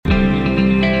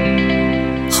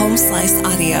Slice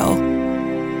Audio.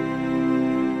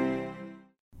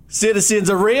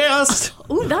 Citizens arrest!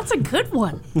 Ooh, that's a good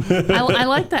one. I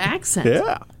like the accent.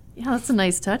 Yeah. Yeah, that's a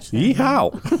nice touch there.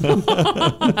 Yeehaw.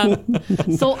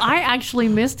 So I actually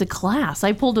missed a class.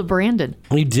 I pulled a Brandon.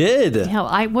 We did.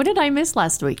 Yeah, what did I miss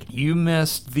last week? You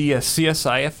missed the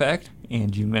CSI effect,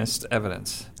 and you missed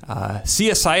evidence.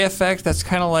 CSI effect, that's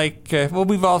kind of like,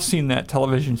 we've all seen that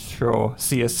television show,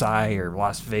 CSI, or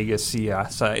Las Vegas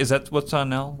CSI. Is that what's on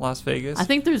now, Las Vegas? I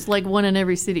think there's like one in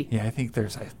every city. Yeah, I think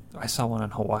I saw one in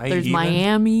Hawaii. There's even.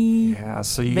 Miami. Yeah,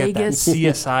 so you Vegas. get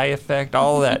that CSI effect,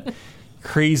 all that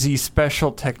crazy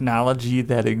special technology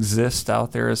that exists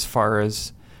out there as far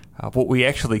as what we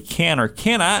actually can or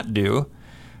cannot do.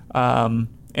 And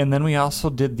then we also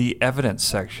did the evidence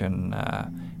section,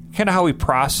 kind of how we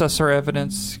process our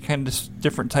evidence, kind of just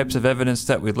different types of evidence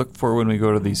that we look for when we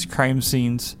go to these crime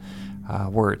scenes,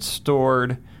 where it's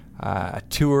stored, a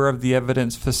tour of the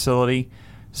evidence facility.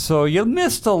 So you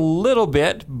missed a little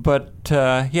bit, but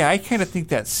I kind of think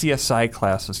that CSI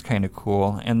class was kind of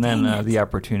cool. And then the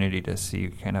opportunity to see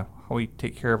kind of how we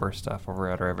take care of our stuff over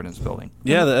at our evidence building.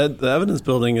 Yeah, the evidence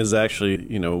building is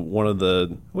actually, one of the,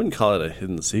 I wouldn't call it a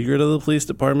hidden secret of the police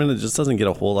department. It just doesn't get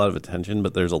a whole lot of attention,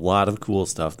 but there's a lot of cool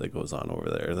stuff that goes on over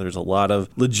there. There's a lot of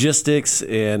logistics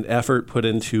and effort put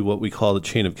into what we call the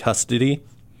chain of custody,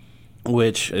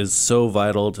 which is so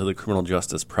vital to the criminal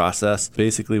justice process.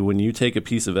 Basically, when you take a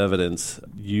piece of evidence,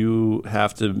 you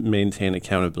have to maintain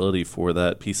accountability for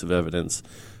that piece of evidence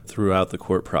throughout the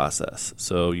court process.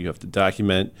 So you have to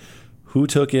document who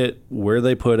took it, where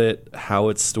they put it, how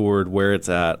it's stored, where it's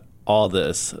at, all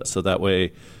this. So that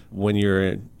way, when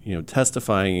you're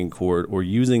testifying in court or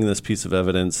using this piece of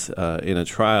evidence in a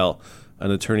trial,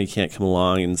 an attorney can't come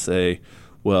along and say,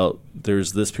 well,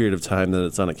 there's this period of time that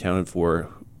it's unaccounted for.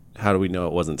 How do we know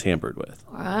it wasn't tampered with?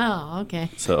 Wow, okay.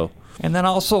 So, and then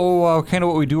also kind of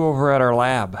what we do over at our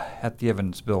lab at the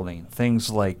evidence building.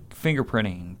 Things like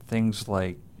fingerprinting, things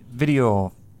like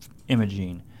video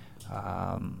imaging,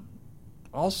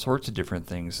 all sorts of different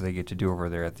things they get to do over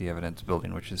there at the evidence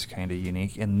building, which is kind of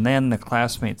unique. And then the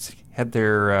classmates had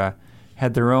their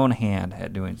own hand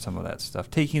at doing some of that stuff,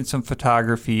 taking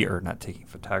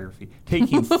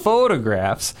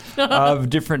photographs of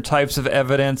different types of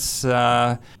evidence,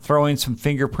 throwing some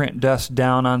fingerprint dust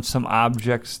down on some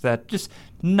objects that just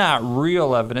not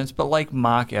real evidence, but like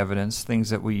mock evidence,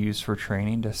 things that we use for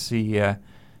training to see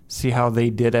how they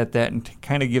did at that and to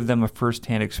kind of give them a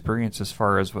first-hand experience as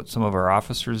far as what some of our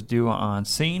officers do on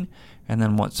scene and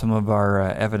then what some of our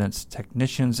evidence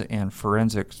technicians and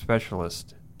forensic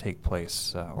specialists take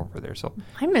place over there. So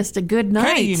I missed a good night.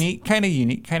 Kind of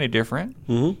unique, kind of different.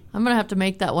 mm-hmm. I'm going to have to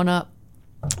make that one up.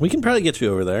 We can probably get you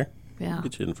over there. Yeah.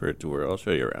 Get you in for a tour. I'll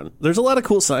show you around. There's a lot of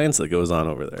cool science that goes on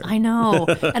over there. I know.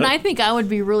 And I think I would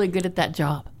be really good at that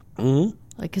job. Mm-hmm.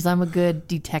 Because I'm a good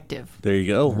detective. There you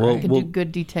go. I can do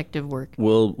good detective work.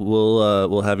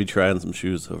 We'll have you try on some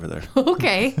shoes over there.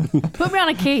 Okay. Put me on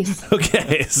a case.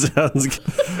 Okay. Sounds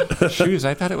good. Shoes,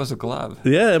 I thought it was a glove.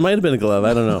 Yeah, it might have been a glove.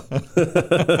 I don't know.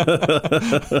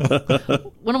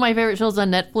 One of my favorite shows on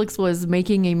Netflix was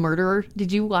Making a Murderer.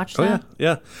 Did you watch that? Oh,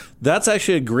 yeah. That's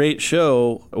actually a great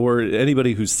show, or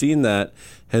anybody who's seen that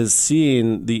has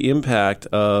seen the impact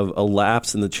of a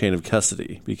lapse in the chain of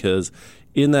custody, because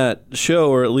in that show,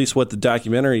 or at least what the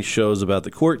documentary shows about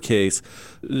the court case,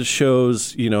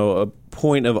 shows, a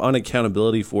point of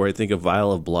unaccountability for, I think, a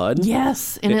vial of blood.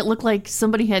 Yes, and it looked like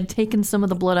somebody had taken some of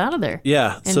the blood out of there.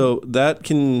 Yeah, so that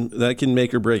can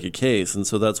make or break a case, and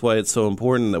so that's why it's so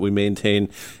important that we maintain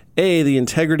the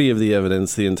integrity of the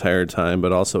evidence the entire time,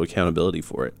 but also accountability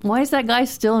for it. Why is that guy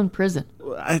still in prison?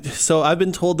 So I've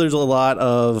been told there's a lot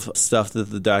of stuff that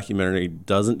the documentary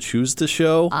doesn't choose to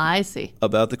show. I see.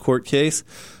 About the court case.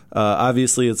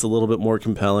 Obviously, it's a little bit more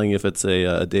compelling if it's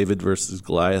a David versus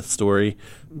Goliath story.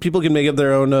 People can make up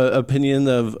their own opinion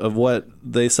of what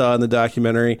they saw in the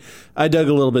documentary. I dug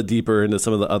a little bit deeper into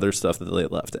some of the other stuff that they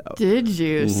left out. Did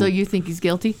you? Mm-hmm. So you think he's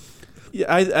guilty?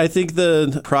 Yeah, I think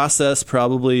the process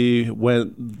probably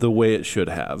went the way it should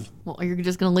have. Well, you're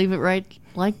just going to leave it right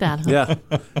like that, huh? Yeah.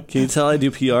 Can you tell I do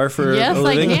PR for yes, a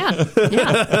living? I can.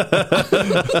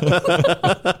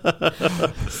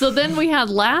 Yeah. So then we had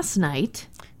last night.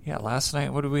 Yeah, last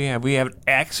night, what did we have? We have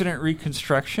accident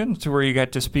reconstruction, to where you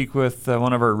got to speak with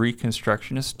one of our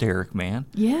reconstructionists, Derek Mann.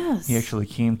 Yes. He actually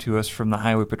came to us from the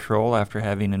Highway Patrol after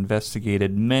having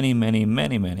investigated many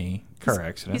car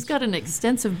accidents. He's got an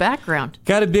extensive background.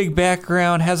 Got a big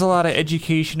background, has a lot of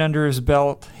education under his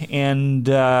belt, and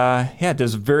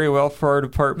does very well for our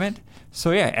department.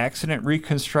 So yeah, accident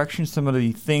reconstruction, some of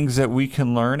the things that we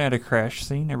can learn at a crash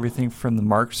scene, everything from the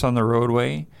marks on the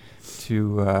roadway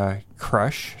to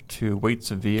crush to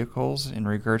weights of vehicles in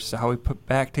regards to how we put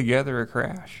back together a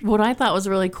crash. What I thought was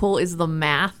really cool is the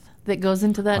math that goes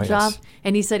into that job. Yes.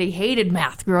 And he said he hated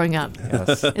math growing up.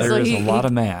 Yes, there so is a lot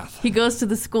of math. He goes to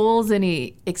the schools and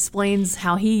he explains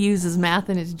how he uses math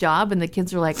in his job, and the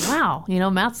kids are like, wow,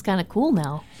 math's kind of cool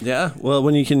now. Yeah, well,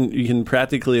 when you can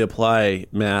practically apply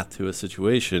math to a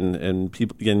situation, and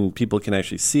people can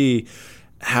actually see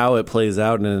how it plays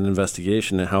out in an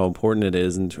investigation and how important it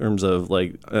is in terms of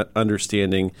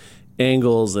understanding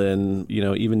angles and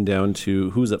even down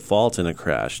to who's at fault in a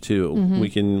crash too. We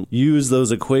can use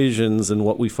those equations and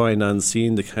what we find on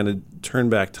scene to kind of turn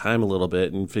back time a little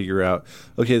bit and figure out,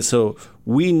 okay, so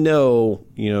we know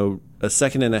a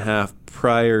second and a half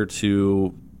prior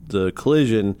to the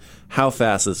collision how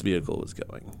fast this vehicle was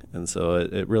going, and so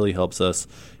it really helps us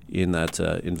in that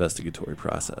investigatory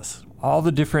process. All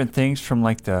the different things from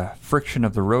the friction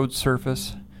of the road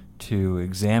surface to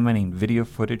examining video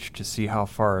footage to see how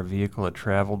far a vehicle had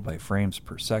traveled by frames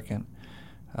per second.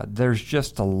 There's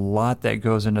just a lot that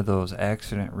goes into those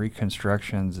accident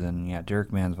reconstructions, and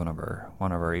Derek Mann's one of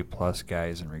our A+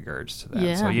 guys in regards to that.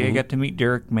 Yeah. So you got to meet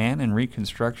Derek Mann in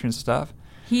reconstruction stuff.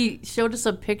 He showed us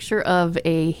a picture of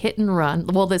a hit and run.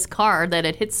 Well, this car that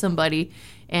had hit somebody,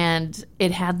 and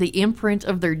it had the imprint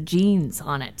of their jeans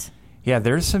on it. Yeah,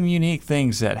 there's some unique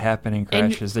things that happen in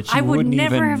crashes that I you would wouldn't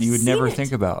never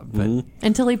think about. But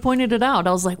until he pointed it out,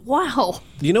 I was like, wow.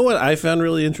 You know what I found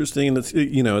really interesting, and it's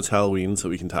it's Halloween, so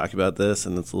we can talk about this,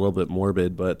 and it's a little bit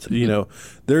morbid, but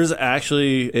there's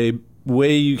actually a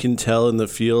way you can tell in the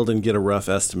field and get a rough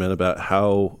estimate about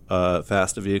how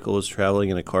fast a vehicle is traveling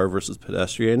in a car versus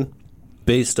pedestrian,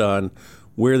 based on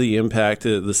where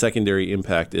the secondary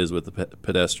impact is with the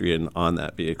pedestrian on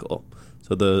that vehicle.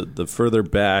 So the further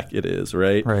back it is,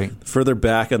 right? Right. The further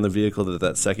back on the vehicle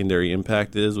that secondary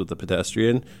impact is with the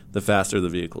pedestrian, the faster the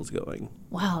vehicle's going.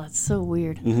 Wow, that's so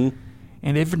weird. Mm-hmm.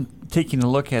 And even taking a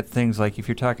look at things like if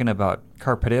you're talking about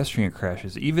car pedestrian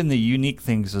crashes, even the unique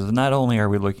things is not only are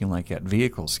we looking at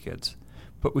vehicle skids,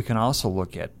 but we can also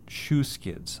look at shoe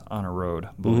skids on a road,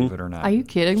 believe it or not. Are you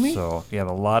kidding me? So, a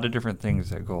lot of different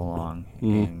things that go along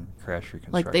in crash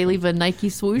reconstruction. Like they leave a Nike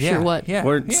swoosh or what? Yeah.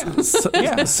 Or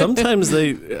sometimes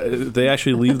they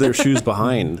actually leave their shoes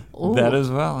behind. Ooh. That as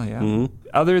well, yeah. Mm-hmm.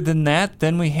 Other than that,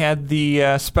 then we had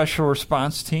the special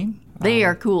response team. They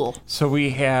are cool. So we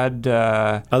had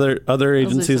Other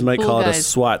agencies some might cool call it a guys.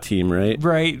 SWAT team, right?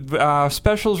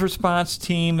 specials response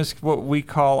team is what we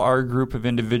call our group of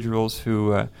individuals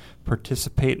who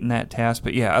participate in that task.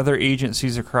 But other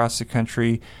agencies across the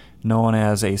country known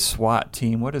as a SWAT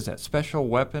team. What is that? Special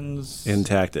Weapons And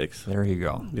Tactics. There you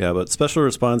go. Yeah, but special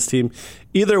response team.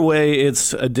 Either way,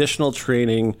 it's additional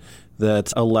training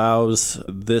that allows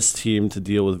this team to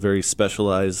deal with very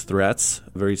specialized threats,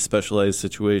 very specialized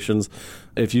situations.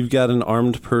 If you've got an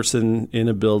armed person in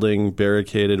a building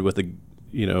barricaded with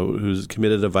who's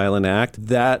committed a violent act,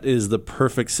 that is the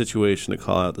perfect situation to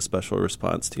call out the special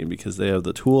response team, because they have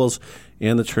the tools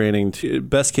and the training to,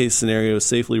 best case scenario,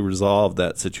 safely resolve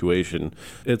that situation.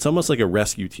 It's almost like a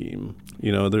rescue team.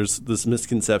 There's this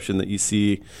misconception that you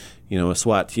see, a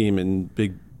SWAT team in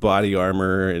big body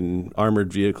armor and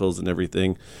armored vehicles and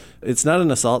everything. It's not an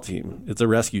assault team. It's a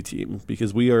rescue team,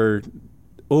 because we are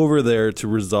over there to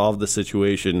resolve the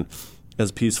situation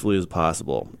as peacefully as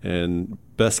possible. And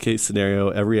best case scenario,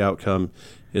 every outcome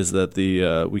is that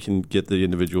we can get the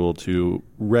individual to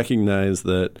recognize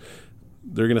that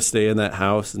they're going to stay in that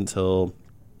house until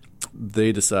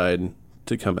they decide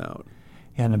to come out.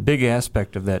 And a big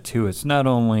aspect of that, too, it's not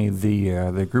only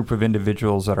the group of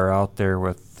individuals that are out there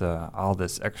with all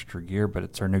this extra gear, but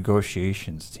it's our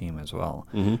negotiations team as well,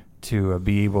 to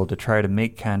be able to try to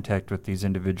make contact with these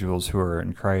individuals who are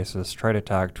in crisis, try to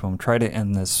talk to them, try to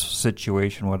end this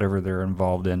situation, whatever they're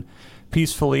involved in,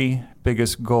 peacefully.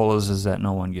 Biggest goal is that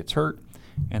no one gets hurt,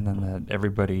 and then that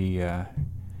everybody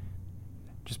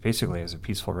just basically has a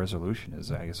peaceful resolution,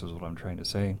 is what I'm trying to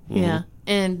say. Yeah.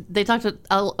 And they talked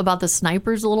about the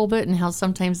snipers a little bit and how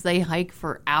sometimes they hike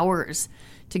for hours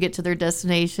to get to their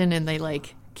destination, and they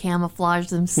camouflage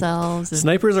themselves.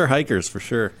 Snipers are hikers for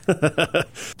sure.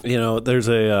 There's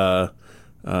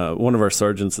one of our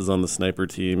sergeants is on the sniper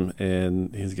team,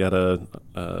 and he's got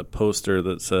a poster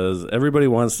that says everybody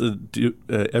wants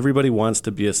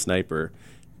to be a sniper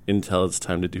until it's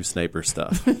time to do sniper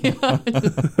stuff.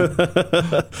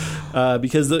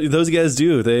 Because those guys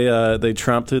do. They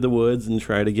tromp through the woods and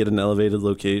try to get an elevated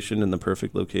location and the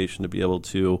perfect location to be able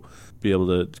to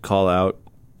call out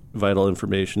vital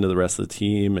information to the rest of the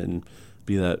team and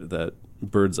be that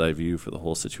bird's eye view for the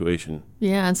whole situation.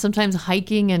 Yeah, and sometimes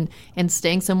hiking and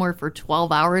staying somewhere for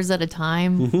 12 hours at a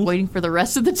time, waiting for the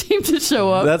rest of the team to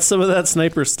show up. That's some of that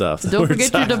sniper stuff. Don't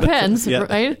forget your depends, Yeah,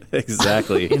 right?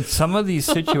 Exactly. In some of these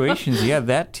situations,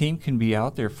 that team can be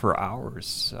out there for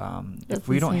hours. That's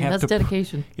insane. That's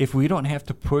dedication. If we don't have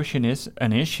to push an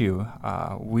issue,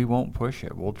 we won't push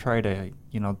it. We'll try to,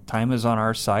 time is on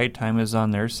our side, time is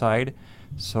on their side.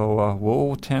 So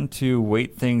we'll tend to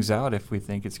wait things out if we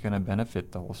think it's going to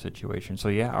benefit the whole situation. So,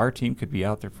 our team could be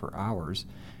out there for hours.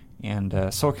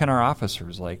 And so can our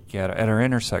officers, like at our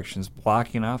intersections,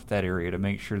 blocking off that area to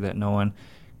make sure that no one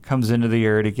comes into the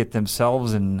area to get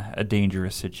themselves in a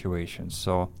dangerous situation.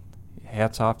 So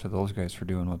hats off to those guys for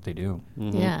doing what they do.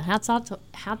 Mm-hmm. Yeah, hats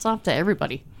off to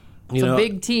everybody. It's a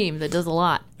big team that does a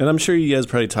lot. And I'm sure you guys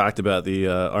probably talked about the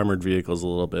armored vehicles a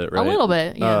little bit, right? A little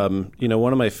bit, yeah.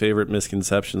 One of my favorite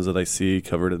misconceptions that I see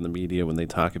covered in the media when they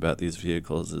talk about these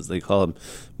vehicles is they call them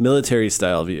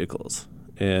military-style vehicles.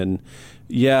 And,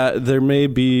 there may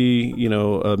be,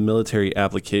 a military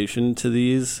application to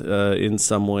these in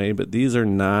some way, but these are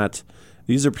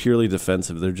purely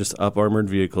defensive. They're just up-armored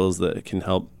vehicles that can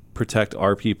help protect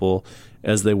our people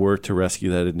as they work to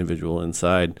rescue that individual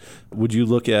inside. Would you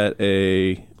look at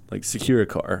a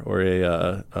Securicar or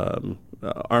a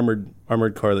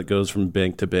armored car that goes from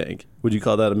bank to bank? Would you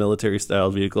call that a military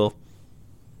style vehicle?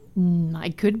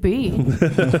 I could be.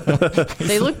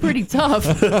 They look pretty tough.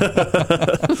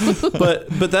 but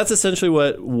that's essentially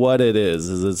what it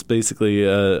is it's basically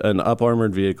an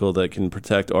up-armored vehicle that can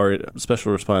protect our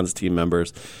special response team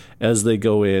members as they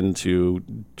go in to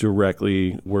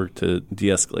directly work to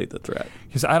de-escalate the threat.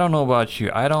 Because I don't know about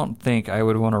you, I don't think I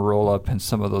would want to roll up in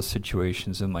some of those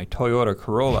situations in my Toyota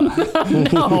Corolla.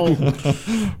 No.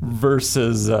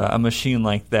 Versus a machine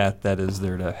like that is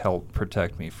there to help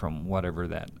protect me from whatever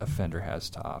that offender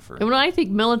has to offer. And when I think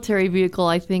military vehicle,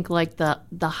 I think like the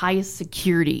highest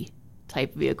security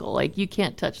type vehicle. Like, you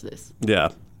can't touch this. Yeah,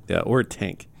 or a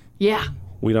tank. Yeah.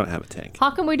 We don't have a tank. How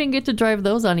come we didn't get to drive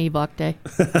those on EVOC Day?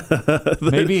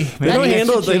 Maybe they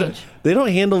don't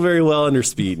handle very well under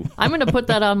speed. I'm going to put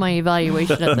that on my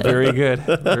evaluation at the Very good.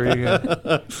 Very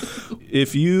good.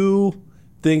 If you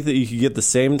think that you could get the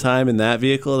same time in that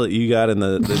vehicle that you got in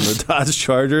the Dodge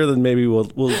Charger, then maybe we'll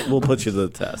put you to the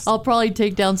test. I'll probably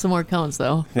take down some more cones,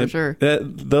 though, for sure.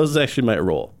 Those actually might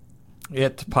roll.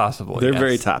 It's possible. They're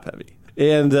very top heavy.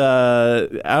 And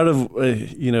out of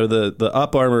the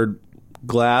up armored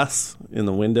glass in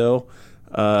the window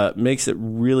makes it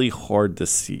really hard to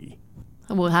see.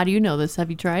 Well, how do you know this? Have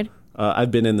you tried?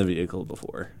 I've been in the vehicle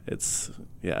before.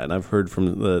 And I've heard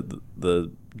from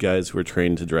the guys who are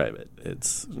trained to drive it.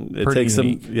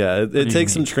 It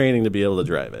takes some training to be able to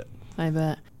drive it. I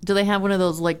bet. Do they have one of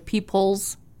those like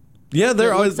peepholes? Yeah,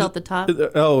 they're always out the top.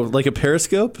 Oh, like a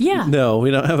periscope? Yeah. No,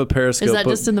 we don't have a periscope. Is that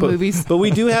just in the movies? But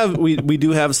we do have we do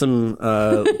have some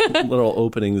little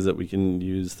openings that we can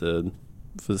use to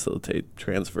facilitate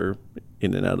transfer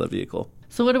in and out of the vehicle.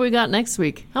 So what do we got next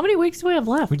week? How many weeks do we have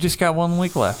left? We just got 1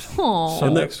 week left. Aww. So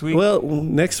next week? Well,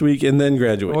 next week and then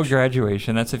graduation. Well,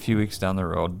 graduation. That's a few weeks down the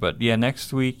road. But yeah,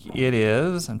 next week it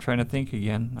is. I'm trying to think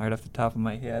again, right off the top of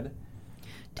my head.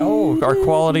 Our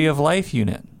quality of life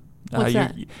unit. What's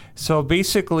that? So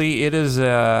basically, it is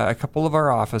a couple of our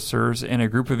officers and a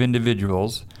group of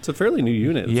individuals. It's a fairly new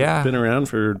unit. It's been around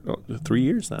for 3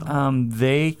 years now.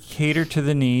 They cater to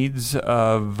the needs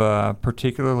of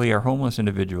particularly our homeless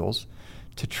individuals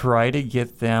to try to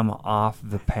get them off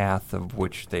the path of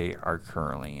which they are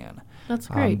currently in. That's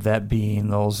great. That being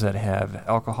those that have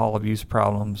alcohol abuse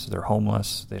problems, they're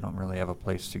homeless, they don't really have a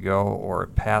place to go, or a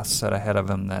path set ahead of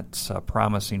them that's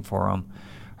promising for them.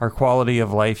 Our quality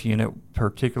of life unit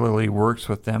particularly works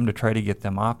with them to try to get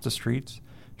them off the streets,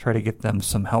 try to get them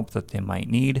some help that they might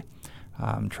need,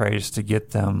 tries to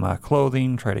get them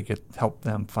clothing, try to help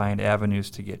them find avenues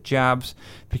to get jobs.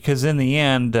 Because in the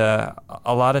end, a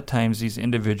lot of times these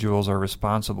individuals are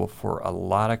responsible for a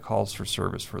lot of calls for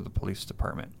service for the police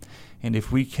department. And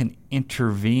if we can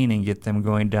intervene and get them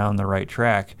going down the right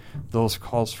track, those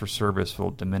calls for service will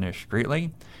diminish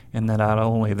greatly. And then not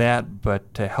only that,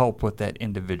 but to help with that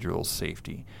individual's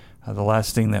safety. The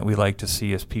last thing that we like to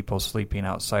see is people sleeping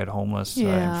outside homeless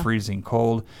in freezing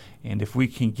cold. And if we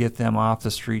can get them off the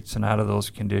streets and out of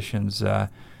those conditions,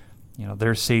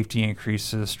 their safety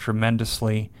increases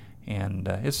tremendously, and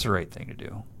it's the right thing to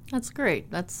do. That's great.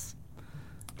 That's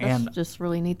just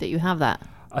really neat that you have that.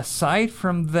 Aside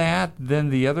from that, then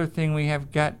the other thing we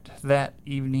have got that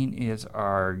evening is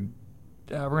we're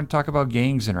going to talk about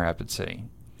gangs in Rapid City.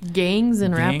 Gangs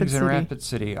in Rapid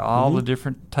City. All the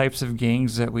different types of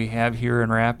gangs that we have here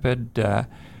in Rapid.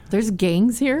 There's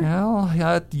gangs here? Well,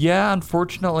 yeah,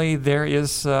 unfortunately, there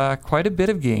is quite a bit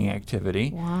of gang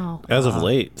activity. Wow. As of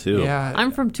late, too. Yeah.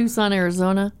 I'm from Tucson,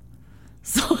 Arizona.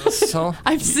 So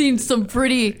I've seen some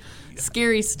pretty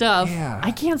scary stuff. Yeah.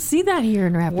 I can't see that here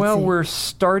in Rapid Well, City. we're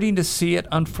starting to see it,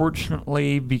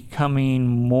 unfortunately, becoming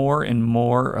more and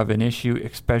more of an issue,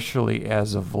 especially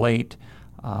as of late.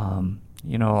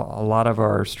 You know, a lot of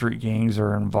our street gangs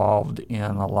are involved in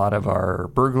a lot of our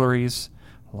burglaries,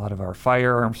 a lot of our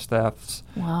firearms thefts,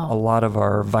 Wow. a lot of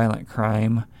our violent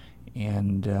crime,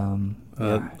 and A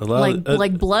lot of-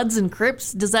 like Bloods and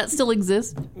Crips. Does that still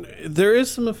exist? There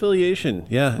is some affiliation.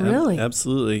 Yeah. Really?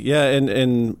 Absolutely. Yeah.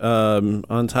 And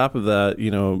on top of that, you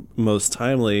know, most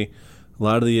timely, a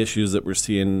lot of the issues that we're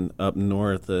seeing up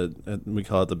north, we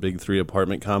call it the Big Three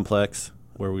apartment complex,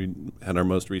 where we had our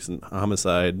most recent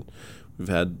homicide. We've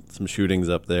had some shootings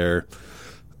up there.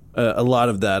 A lot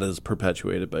of that is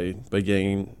perpetuated by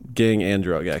gang and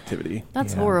drug activity.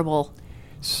 That's Yeah. horrible.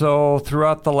 So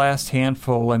throughout the last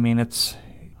handful, I mean,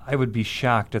 I would be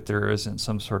shocked if there isn't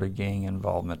some sort of gang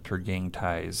involvement or gang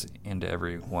ties into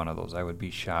every one of those. I would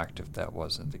be shocked if that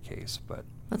wasn't the case, but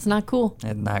That's not cool.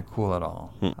 it's not cool at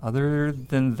all. Other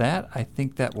than that, I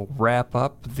think that will wrap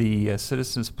up the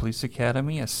Citizens Police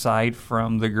Academy, aside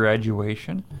from the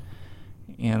graduation.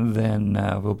 And then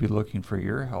we'll be looking for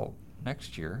your help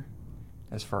next year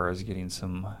as far as getting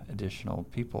some additional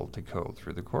people to go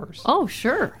through the course. Oh,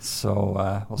 sure.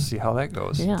 So we'll see how that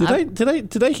goes. Yeah.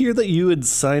 Did I hear that you had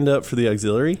signed up for the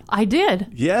auxiliary? I did.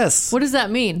 Yes. What does that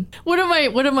mean? What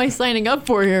am I signing up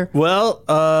for here? Well,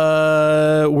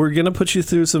 we're gonna put you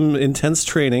through some intense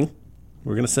training.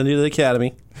 We're gonna send you to the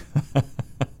academy.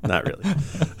 Not really.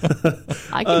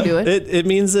 I can do it. It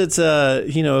means that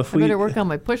you know, if I we better work on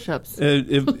my push-ups.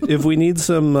 if we need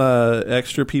some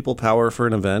extra people power for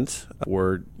an event,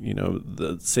 or you know,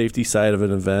 the safety side of an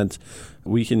event,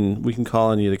 we can call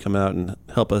on you to come out and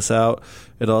help us out.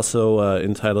 It also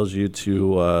entitles you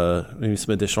to maybe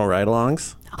some additional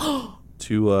ride-alongs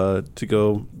to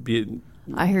go be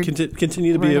I heard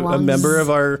continue to be a ride-alongs. member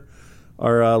of our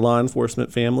law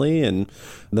enforcement family. And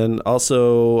then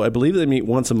also, I believe they meet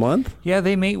once a month. Yeah,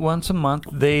 they meet once a month.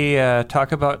 They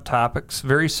talk about topics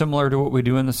very similar to what we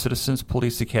do in the Citizens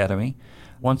Police Academy.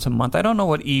 Once a month. I don't know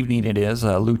what evening it is.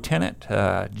 Lieutenant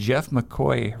Jeff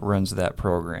McCoy runs that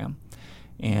program.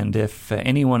 And if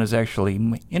anyone is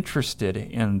actually interested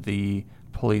in the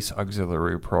police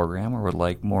auxiliary program or would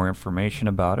like more information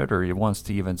about it, or wants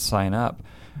to even sign up,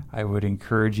 I would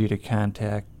encourage you to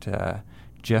contact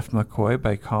Jeff McCoy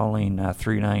by calling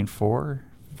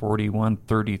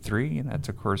 394-4133, and that's,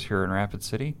 of course, here in Rapid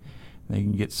City. They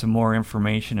can get some more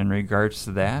information in regards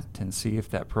to that and see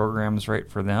if that program is right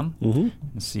for them,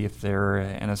 and see if they're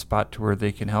in a spot to where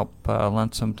they can help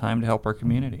lend some time to help our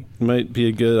community. It might be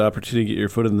a good opportunity to get your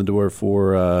foot in the door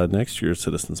for next year's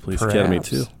Citizens Police Academy,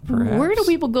 too. Perhaps. Where do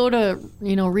people go to,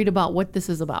 read about what this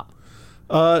is about?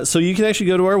 So you can actually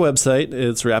go to our website.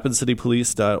 It's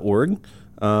rapidcitypolice.org.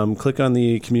 Click on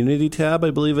the community tab,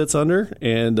 I believe it's under,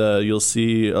 and you'll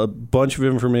see a bunch of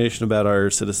information about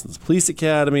our Citizens Police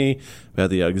Academy,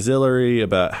 about the auxiliary,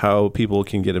 about how people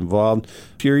can get involved.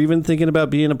 If you're even thinking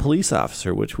about being a police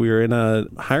officer, which we are in a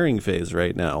hiring phase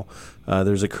right now,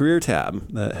 there's a career tab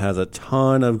that has a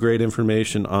ton of great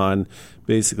information on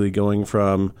basically going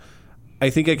from,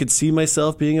 I think I could see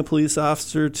myself being a police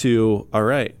officer, to, all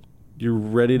right, you're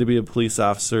ready to be a police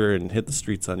officer and hit the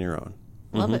streets on your own.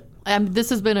 Love it. This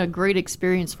has been a great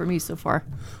experience for me so far.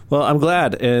 Well, I'm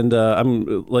glad, and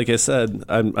I'm like I said,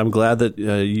 I'm glad that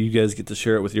you guys get to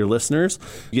share it with your listeners.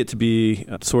 You get to be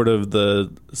sort of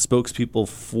the spokespeople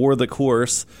for the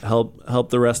course. Help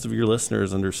the rest of your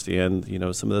listeners understand,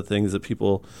 some of the things that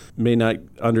people may not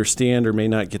understand or may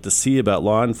not get to see about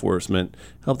law enforcement.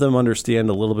 Help them understand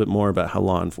a little bit more about how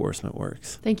law enforcement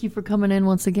works. Thank you for coming in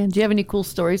once again. Do you have any cool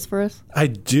stories for us? I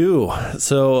do.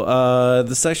 So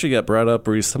this actually got brought up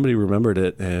where somebody remembered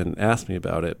it and asked me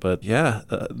about it. But yeah,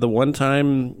 the one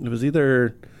time, it was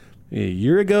either a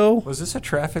year ago. Was this a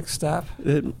traffic stop?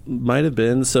 It might have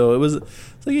been. So it's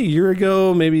like a year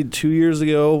ago, maybe 2 years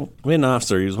ago. We had an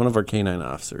officer. He was one of our canine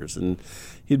officers, and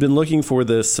he'd been looking for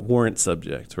this warrant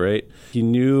subject, right? He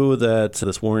knew that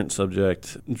this warrant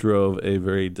subject drove a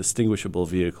very distinguishable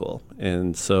vehicle,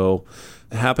 and so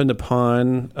happened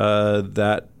upon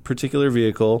that particular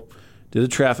vehicle, did a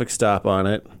traffic stop on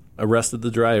it, arrested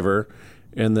the driver,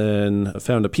 and then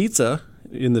found a pizza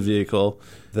in the vehicle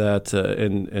that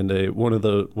and one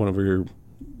of your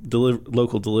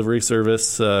local delivery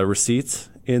service receipts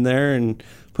in there, and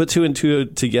put two and two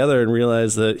together and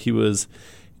realized that he was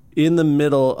in the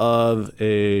middle of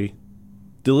a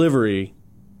delivery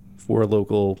for a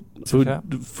local shop?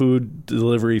 food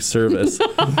delivery service.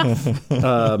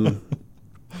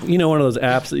 You know, one of those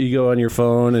apps that you go on your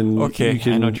phone and Okay, you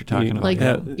can, I know what you're talking about. Like,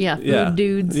 Food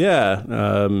Dudes. Yeah,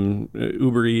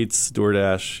 Uber Eats,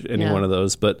 DoorDash, any Yeah. one of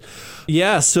those. But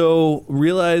yeah, so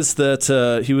realized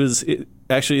that he was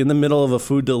actually in the middle of a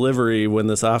food delivery when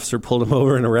this officer pulled him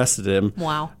over and arrested him.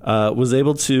 Wow. Was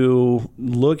able to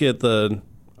look at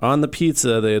on the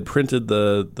pizza, they had printed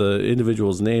the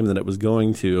individual's name that it was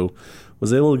going to,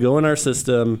 was able to go in our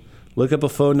system, look up a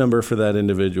phone number for that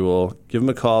individual, give them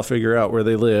a call, figure out where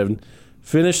they lived,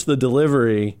 finish the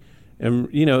delivery. And,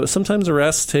 you know, sometimes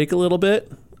arrests take a little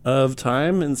bit of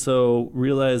time. And so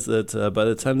realized that by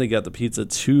the time they got the pizza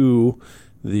to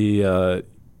the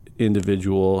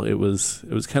individual, it was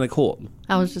kind of cold.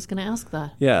 I was just going to ask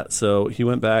that. Yeah, so he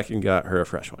went back and got her a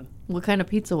fresh one. What kind of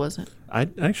pizza was it? I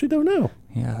actually don't know.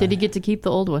 Yeah. Did he get to keep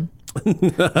the old one?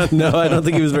 No, I don't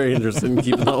think he was very interested in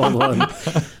keeping the old one.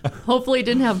 Hopefully it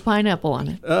didn't have pineapple on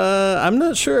it. I'm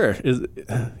not sure.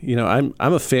 I'm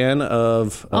a fan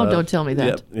of. Don't tell me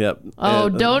that. Yep. Oh,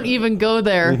 don't even go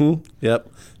there. Yep.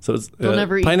 So it's They'll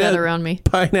never eat that around me.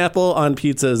 Pineapple on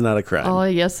pizza is not a crime. Oh,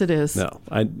 yes, it is. No,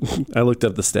 I looked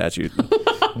up the statute.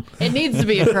 It needs to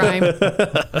be a crime.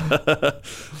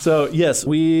 So yes,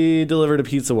 we delivered a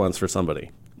pizza once for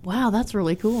somebody. Wow, that's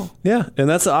really cool. Yeah, and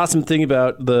that's the awesome thing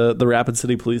about the Rapid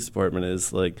City Police Department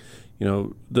is, like, you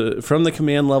know, from the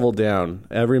command level down,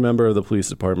 every member of the police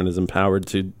department is empowered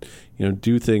to, you know,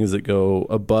 do things that go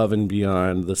above and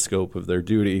beyond the scope of their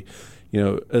duty. You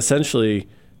know, essentially,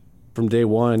 from day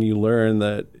one, you learn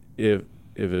that if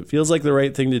it feels like the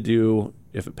right thing to do,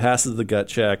 if it passes the gut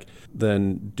check,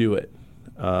 then do it.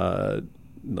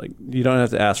 Like, you don't have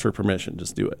to ask for permission,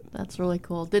 just do it. That's really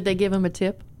cool. Did they give him a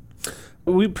tip?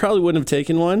 We probably wouldn't have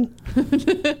taken one.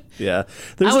 Yeah.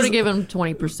 I would have given him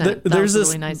 20%. That was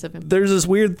really nice of him. There's this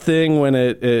weird thing when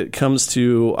it comes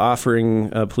to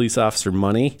offering a police officer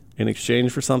money in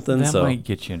exchange for something. That might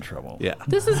get you in trouble. Yeah.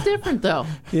 This is different, though.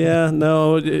 Yeah,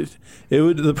 no, it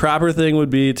would. The proper thing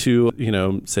would be to, you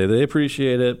know, say they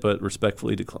appreciate it, but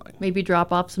respectfully decline. Maybe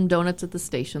drop off some donuts at the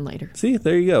station later. See,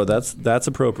 there you go. That's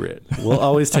appropriate. We'll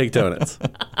always take donuts.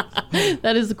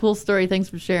 That is a cool story. Thanks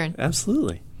for sharing.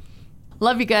 Absolutely.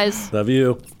 Love you guys. Love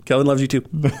you. Kelvin loves you too.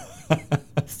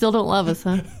 Still don't love us,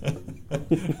 huh?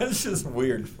 That's just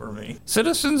weird for me.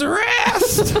 Citizens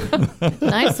arrest!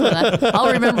 Nice one.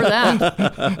 I'll remember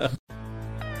that.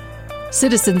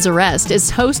 Citizens Arrest is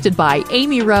hosted by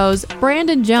Amy Rose,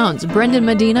 Brandon Jones, Brendan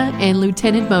Medina, and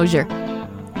Lieutenant Mosier.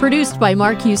 Produced by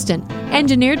Mark Houston.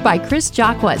 Engineered by Chris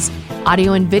Jacquez.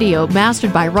 Audio and video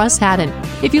mastered by Russ Haddon.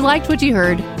 If you liked what you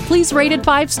heard, please rate it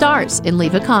 5 stars and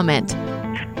leave a comment.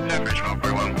 Average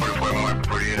 141, 44,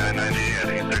 48, 990,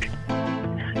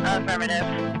 830.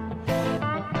 Affirmative.